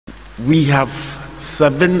we have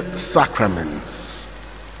 7 sacraments.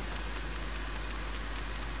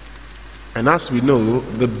 And as we know,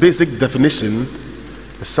 the basic definition,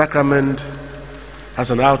 the sacrament has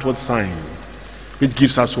an outward sign which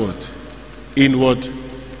gives us what? Inward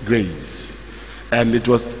grace. And it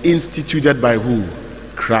was instituted by who?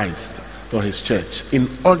 Christ for his church, in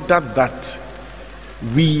order that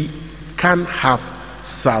we can have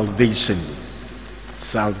salvation.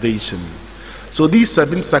 Salvation. So these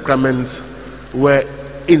 7 sacraments were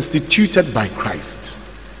instituted by Christ.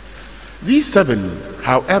 These 7,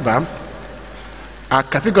 however, are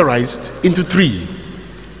categorized into 3.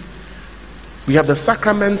 We have the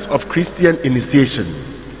sacraments of Christian initiation,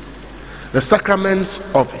 the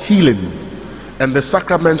sacraments of healing, and the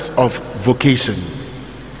sacraments of vocation.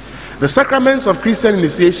 The sacraments of Christian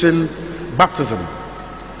initiation: baptism,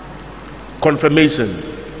 confirmation,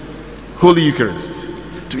 Holy Eucharist,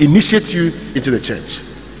 to initiate you into the church.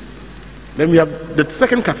 Then we have the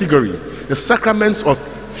second category, the sacraments of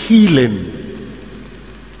healing.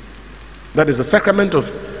 That is the sacrament of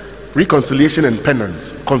reconciliation and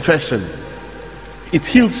penance, confession. It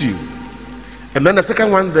heals you. And then the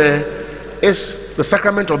second one there is the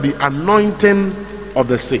sacrament of the anointing of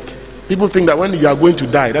the sick. People think that when you are going to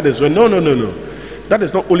die, that is when, no. That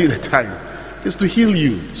is not only the time. It's to heal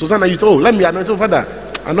you. Susanna, you told, let me anoint you, Father.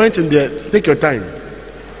 Anointing there, take your time.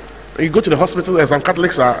 You go to the hospital, and some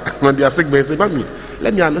Catholics are, when they are sick, they say, Mommy,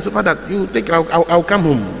 let me anoint you, Father. You take, I'll come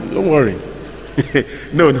home. Don't worry.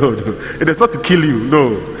 No. It is not to kill you.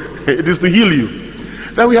 No. It is to heal you.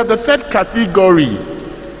 Then we have the third category,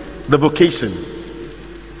 the vocation,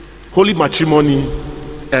 holy matrimony,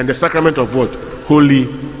 and the sacrament of what? Holy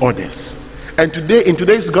orders. And today, in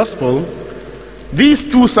today's gospel,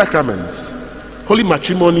 these 2 sacraments, holy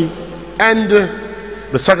matrimony and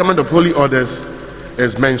the sacrament of holy orders,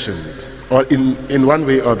 is mentioned, or in one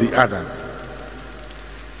way or the other.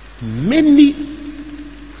 Many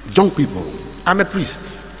young people, I'm a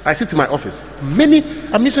priest, I sit in my office, many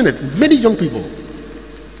young people,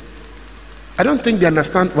 I don't think they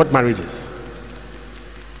understand what marriage is.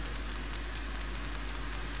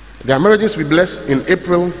 Their marriages we bless in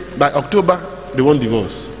April, by October they won't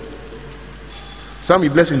divorce. Some we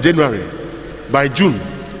bless in January, by June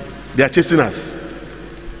they are chasing us.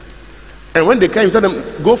 And when they come, you tell them,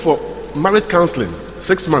 go for marriage counseling,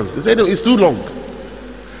 6 months. They say, no, it's too long.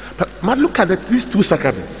 But look at these 2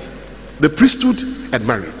 sacraments, the priesthood and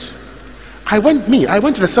marriage. I went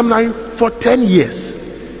to the seminary for 10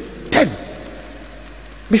 years. 10.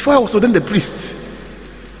 Before I was ordained the priest.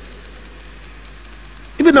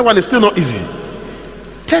 Even that one is still not easy.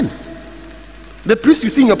 10. The priest you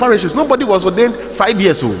see in your parishes, nobody was ordained 5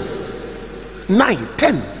 years old. 9,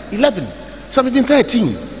 10, 11, some even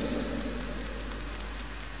 13.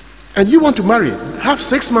 And you want to marry, have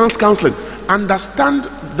 6 months counseling, understand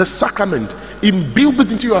the sacrament, imbue it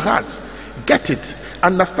into your hearts, get it,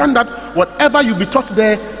 understand that whatever you be taught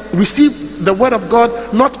there, receive the word of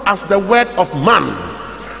God not as the word of man,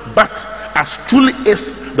 but as truly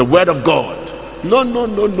is the word of God. No,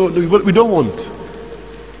 we don't want.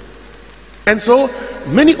 And so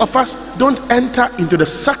many of us don't enter into the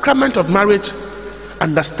sacrament of marriage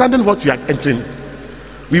understanding what we are entering.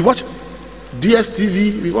 We watch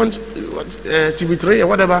DSTV, we watch TV3 or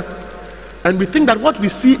whatever, and we think that what we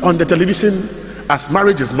see on the television as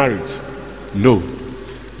marriage is marriage. No,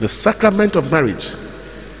 the sacrament of marriage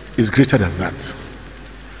is greater than that.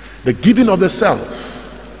 The giving of the self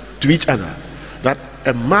to each other, that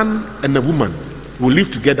a man and a woman will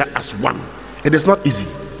live together as one. It is not easy.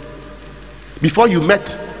 Before you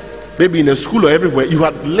met, maybe in a school or everywhere, you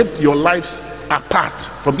had lived your lives apart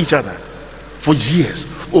from each other for years,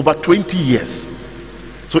 over 20 years.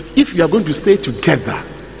 So if you are going to stay together,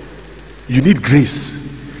 you need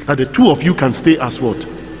grace that the 2 of you can stay as what?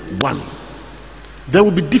 One. There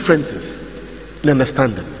will be differences in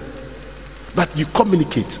understanding, but you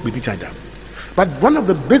communicate with each other. But one of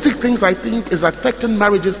the basic things I think is affecting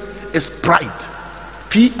marriages is pride.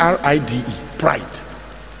 Pride, pride.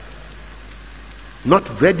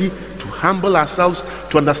 Not ready to humble ourselves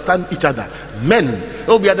to understand each other. Men,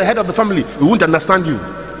 oh, we are the head of the family, we won't understand you.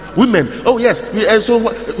 Women, oh yes,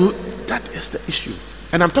 that is the issue.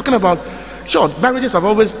 And I'm talking about, sure, marriages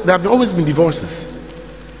there have always been divorces,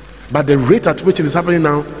 but the rate at which it is happening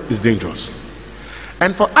now is dangerous.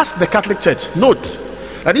 And for us, the Catholic Church, note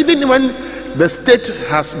that even when the state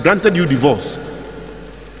has granted you divorce,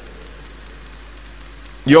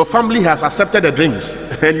 your family has accepted the drinks,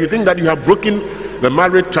 and you think that you have broken the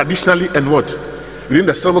marriage traditionally and what? Within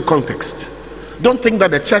the civil context. Don't think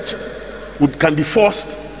that the church can be forced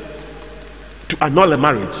to annul a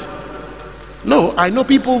marriage. No, I know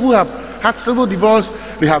people who have had civil divorce,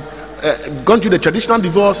 they have gone through the traditional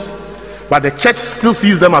divorce, but the church still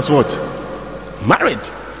sees them as what? Married.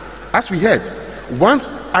 As we heard, once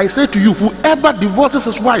I say to you, whoever divorces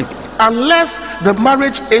his wife, unless the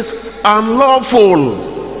marriage is unlawful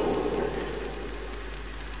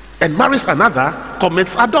and marries another,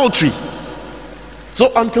 commits adultery.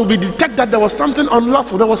 So until we detect that there was something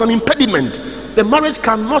unlawful, there was an impediment, the marriage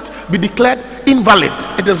cannot be declared invalid.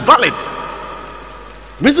 It is valid.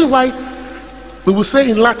 Reason why we will say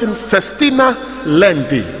in Latin, festina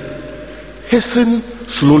lente, hasten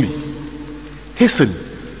slowly. Hasten,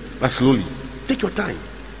 but slowly. Take your time.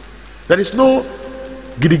 There is no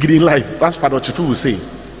giddy giddy in life. That's Father Chifu will say.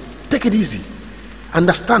 Take it easy.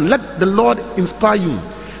 Understand. Let the Lord inspire you.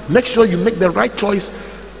 Make sure you make the right choice.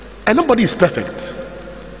 And nobody is perfect,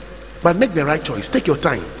 but make the right choice. Take your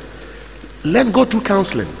time. Learn, go through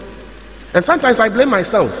counseling. And sometimes I blame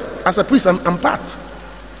myself. As a priest, I'm part.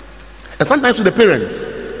 And sometimes with the parents.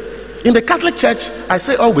 In the Catholic Church, I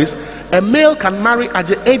say always, a male can marry at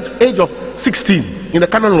the age of 16. In the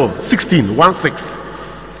canon law, 16,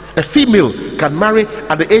 1-6. A female can marry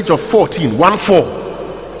at the age of 14,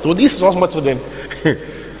 1-4. So this is how much of them,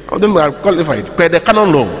 of them are qualified per the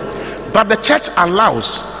canon law. But the church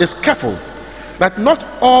allows, is careful, that not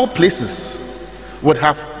all places would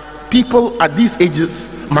have people at these ages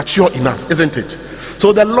mature enough, isn't it?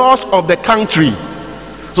 So the laws of the country.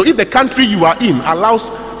 So if the country you are in allows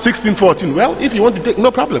 16, 14, well, if you want to take,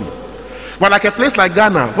 no problem. But like a place like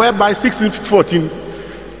Ghana, whereby 16, 14,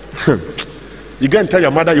 you go and tell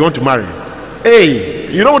your mother you want to marry.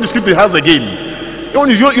 Hey, you don't want to sleep in the house again. You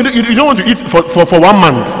don't want to eat for 1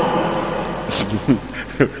 month.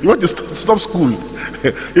 You want to stop school.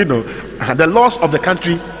 You know, the laws of the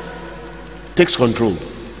country takes control.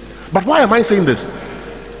 But why am I saying this?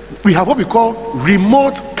 We have what we call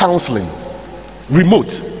remote counseling.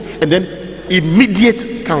 Remote. And then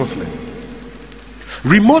immediate counseling.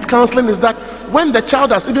 Remote counseling is that when the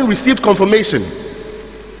child has even received confirmation,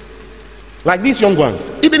 like these young ones,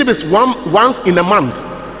 even if it's once in a month,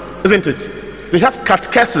 isn't it? They have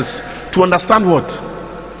catechesis to understand what?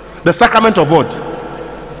 The sacrament of what?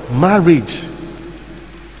 Marriage.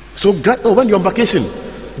 So when you're on vacation,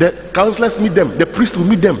 the counselors meet them, the priest will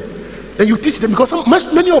meet them, and you teach them, because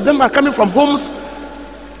many of them are coming from homes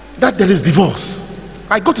that there is divorce.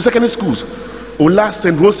 I go to secondary schools, Ola,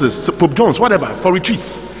 St. Rose's, Pope John's, whatever, for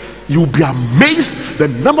retreats. You'll be amazed the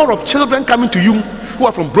number of children coming to you who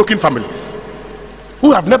are from broken families,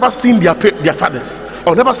 who have never seen their fathers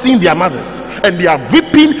or never seen their mothers, and they are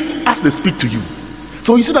weeping as they speak to you.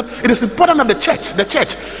 So you see that it is important that the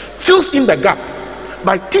church fills in the gap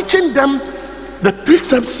by teaching them the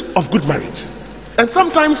precepts of good marriage. And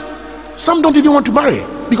sometimes some don't even want to marry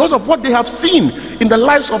because of what they have seen in the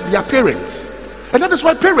lives of their parents. And that is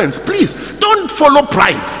why, parents, please don't follow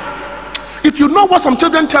pride. If you know what some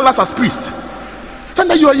children tell us as priests, then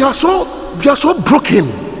you are so broken.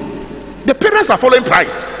 The parents are following pride.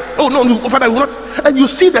 Oh no, Father, I will not. And you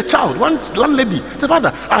see the child, one lady said,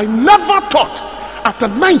 Father, I never thought after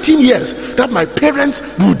 19 years that my parents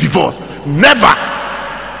would divorce. Never.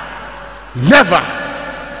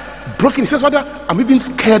 Broken. He says, Father, I'm even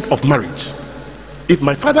scared of marriage. If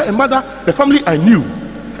my father and mother, the family I knew,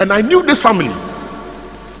 and I knew this family,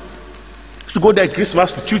 to go there at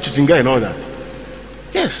Christmas to church and all that.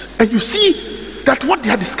 Yes, and you see that what they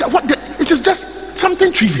are discussing, it is just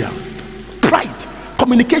something trivial. Pride,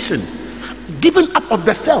 communication, giving up of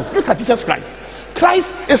the self. Look at Jesus Christ. Christ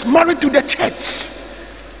is married to the church.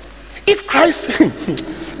 If Christ,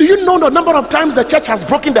 do you know the number of times the church has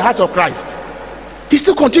broken the heart of Christ? He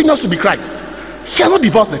still continues to be Christ. He has not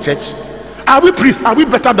divorced the church. Are we priests? Are we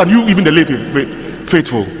better than you, even the lady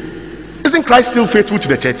faithful? Isn't Christ still faithful to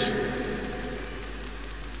the church?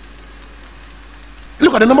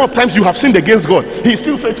 Look at the number of times you have sinned against God. He is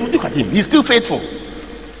still faithful. Look at him. He is still faithful.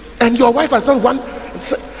 And your wife has done one,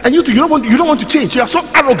 and you don't want to change. You are so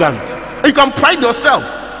arrogant. And you can pride yourself.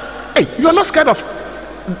 Hey, you are not scared of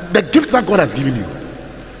the gift that God has given you.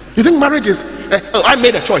 You think marriage is, I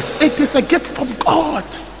made a choice. It is a gift from God.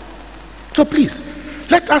 So please,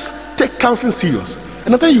 let us take counseling serious.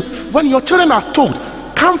 And I tell you, when your children are told,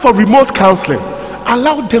 come for remote counseling,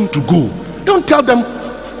 allow them to go. Don't tell them,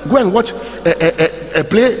 go and watch a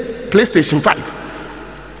PlayStation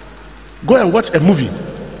 5. Go and watch a movie.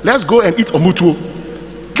 Let's go and eat omutuo.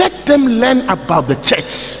 Let them learn about the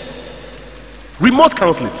church. Remote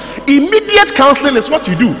counseling. Immediate counseling is what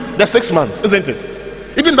you do the 6 months, isn't it?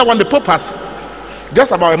 Even the one the Pope has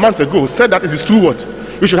just about a month ago said that it is too what?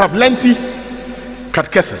 We should have lengthy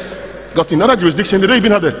catechesis. Because in other jurisdictions they don't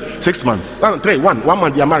even have the 6 months. 1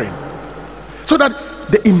 month they are married. So that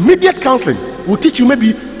the immediate counseling will teach you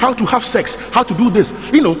maybe how to have sex, how to do this,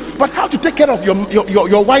 but how to take care of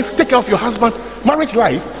your wife, take care of your husband. Marriage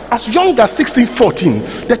life, as young as 16, 14,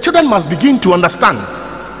 the children must begin to understand.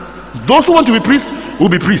 Those who want to be priests will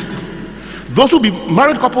be priests. Those who will be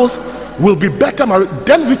married couples will be better married.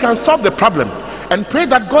 Then we can solve the problem and pray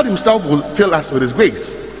that God himself will fill us with his grace.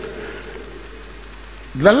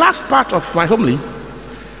 The last part of my homily,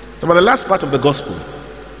 about the last part of the gospel.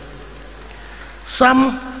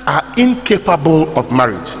 Some are incapable of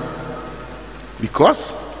marriage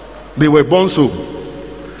because they were born so.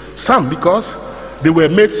 Some because they were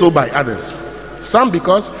made so by others. Some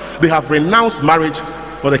because they have renounced marriage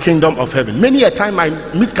for the kingdom of heaven. Many a time I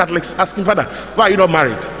meet Catholics asking, Father, why are you not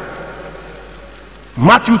married?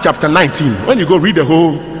 Matthew chapter 19, when you go read the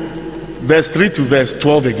whole verse 3 to verse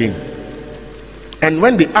 12 again, and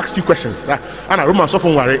when they ask you questions,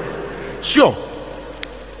 sure,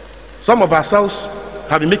 some of ourselves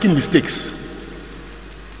have been making mistakes,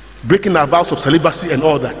 breaking our vows of celibacy and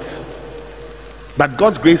all that, but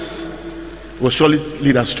God's grace will surely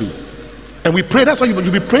lead us through. And we pray, that's why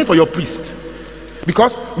you'll be praying for your priest,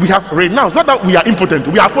 because we have renounced. Not that we are impotent,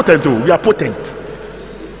 we are potent. We are potent.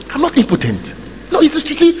 I'm not impotent. No, it's just,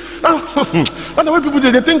 you see, when the way people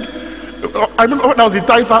do, they think, I remember when I was in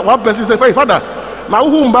Taifa, one person said, hey, Father, now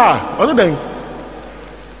uhumba, other than,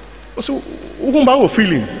 so uhumba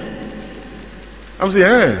feelings. I'm saying,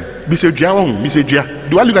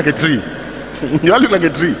 do I look like a tree? Do I look like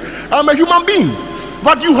a tree? I'm a human being.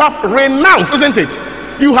 But you have renounced, isn't it?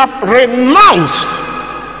 You have renounced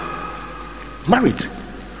marriage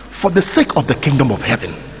for the sake of the kingdom of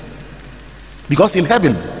heaven. Because in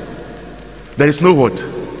heaven, there is no what?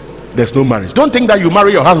 There's no marriage. Don't think that you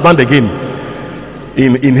marry your husband again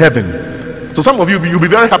in heaven. So some of you, you'll be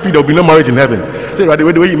very happy there will be no marriage in heaven. Say, right, the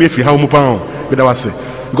way you make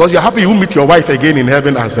because you're happy you meet your wife again in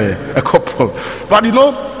heaven as a couple. But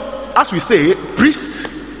as we say, priests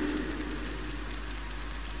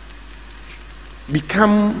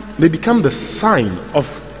become the sign of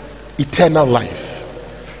eternal life.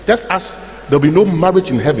 Just as there will be no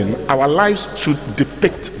marriage in heaven, our lives should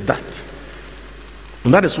depict that.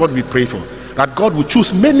 And that is what we pray for, that God will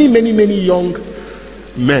choose many, many, many young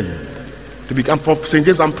men to become. For St.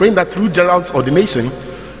 James, I'm praying that through Gerald's ordination,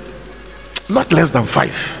 not less than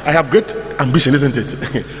 5. I have great ambition, isn't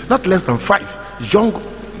it? Not less than 5 young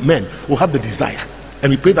men will have the desire, and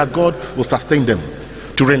we pray that God will sustain them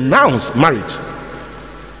to renounce marriage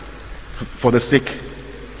for the sake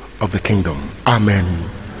of the kingdom. Amen.